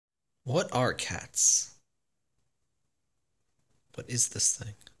What are cats? What is this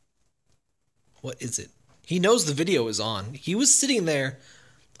thing? What is it? He knows the video is on. He was sitting there.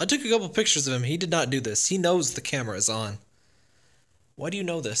 I took a couple pictures of him. He did not do this. He knows the camera is on. Why do you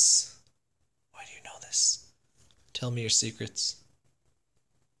know this? Why do you know this? Tell me your secrets.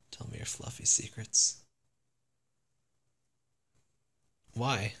 Tell me your fluffy secrets.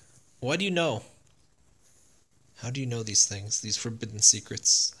 Why? Why do you know? How do you know these things? These forbidden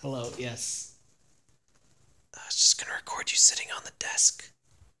secrets? Hello, yes. I was just gonna record you sitting on the desk.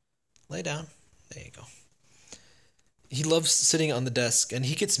 Lay down. There you go. He loves sitting on the desk, and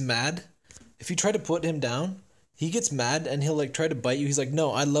he gets mad. If you try to put him down, he gets mad, and he'll like try to bite you. He's like,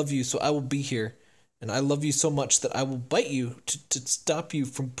 no, I love you, so I will be here. And I love you so much that I will bite you to stop you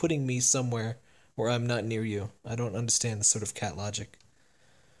from putting me somewhere where I'm not near you. I don't understand this sort of cat logic.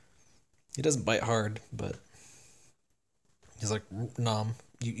 He doesn't bite hard, but he's like, nom,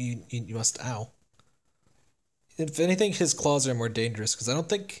 you must, ow. If anything, his claws are more dangerous, because I don't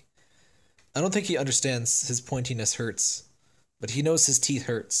think he understands his pointiness hurts, but he knows his teeth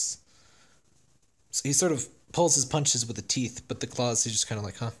hurts. So he sort of pulls his punches with the teeth, but the claws, he's just kind of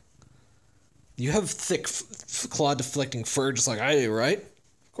like, huh? You have thick claw-deflecting fur just like I do, right?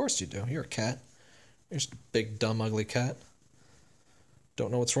 Of course you do. You're a cat. You're just a big, dumb, ugly cat.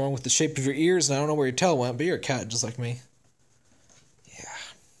 Don't know what's wrong with the shape of your ears, and I don't know where your tail went, but you're a cat just like me.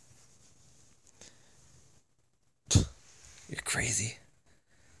 Yeah. You're crazy.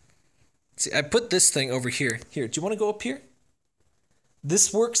 See, I put this thing over here. Here, do you want to go up here?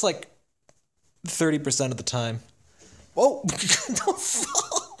 This works like 30% of the time. Whoa! Don't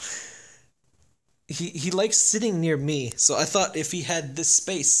fall! He likes sitting near me, so I thought if he had this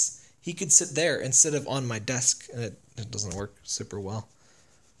space, he could sit there instead of on my desk, and it doesn't work super well.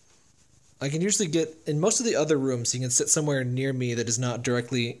 I can usually get, in most of the other rooms, he can sit somewhere near me that is not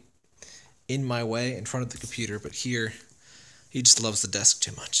directly in my way, in front of the computer, but here, he just loves the desk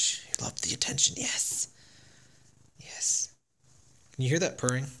too much. He loves the attention, yes. Yes. Can you hear that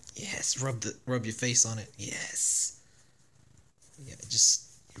purring? Yes, rub your face on it, yes. Yeah,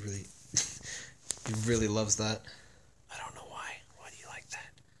 he really loves that. I don't know why. Why do you like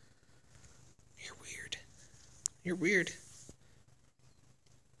that? You're weird. You're weird.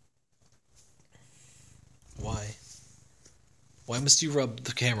 Why? Why must you rub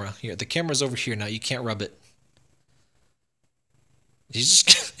the camera? Here, the camera's over here now. You can't rub it.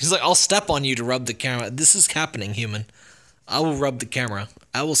 He's like, I'll step on you to rub the camera. This is happening, human. I will rub the camera.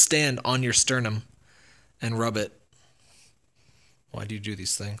 I will stand on your sternum and rub it. Why do you do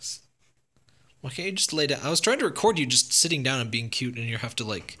these things? Why can't you just lay down? I was trying to record you just sitting down and being cute, and you have to,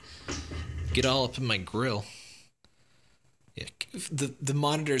 like, get all up in my grill. Yeah, the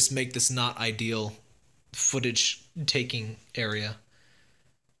monitors make this not ideal footage taking area.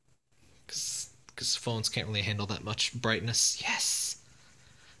 Because phones can't really handle that much brightness. Yes!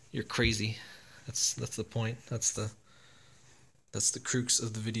 You're crazy. That's the point. That's the crux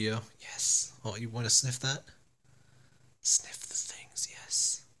of the video. Yes. Oh, you want to sniff that? Sniff the things,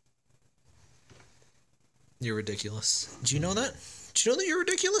 yes. You're ridiculous. Do you know that? Do you know that you're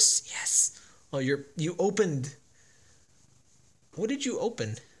ridiculous? Yes. Oh, you opened. What did you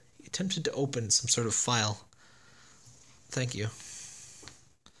open? You attempted to open some sort of file. Thank you.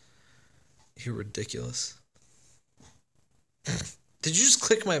 You're ridiculous. Did you just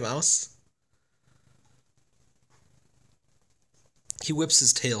click my mouse? He whips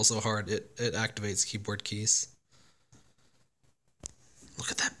his tail so hard it activates keyboard keys.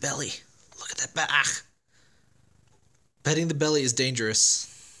 Look at that belly. Look at that back. Petting the belly is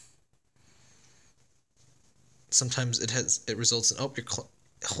dangerous. Sometimes it results in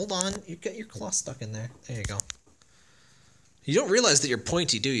hold on, you got your claw stuck in there. There you go. You don't realize that you're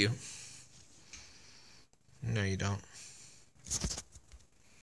pointy, do you? No, you don't.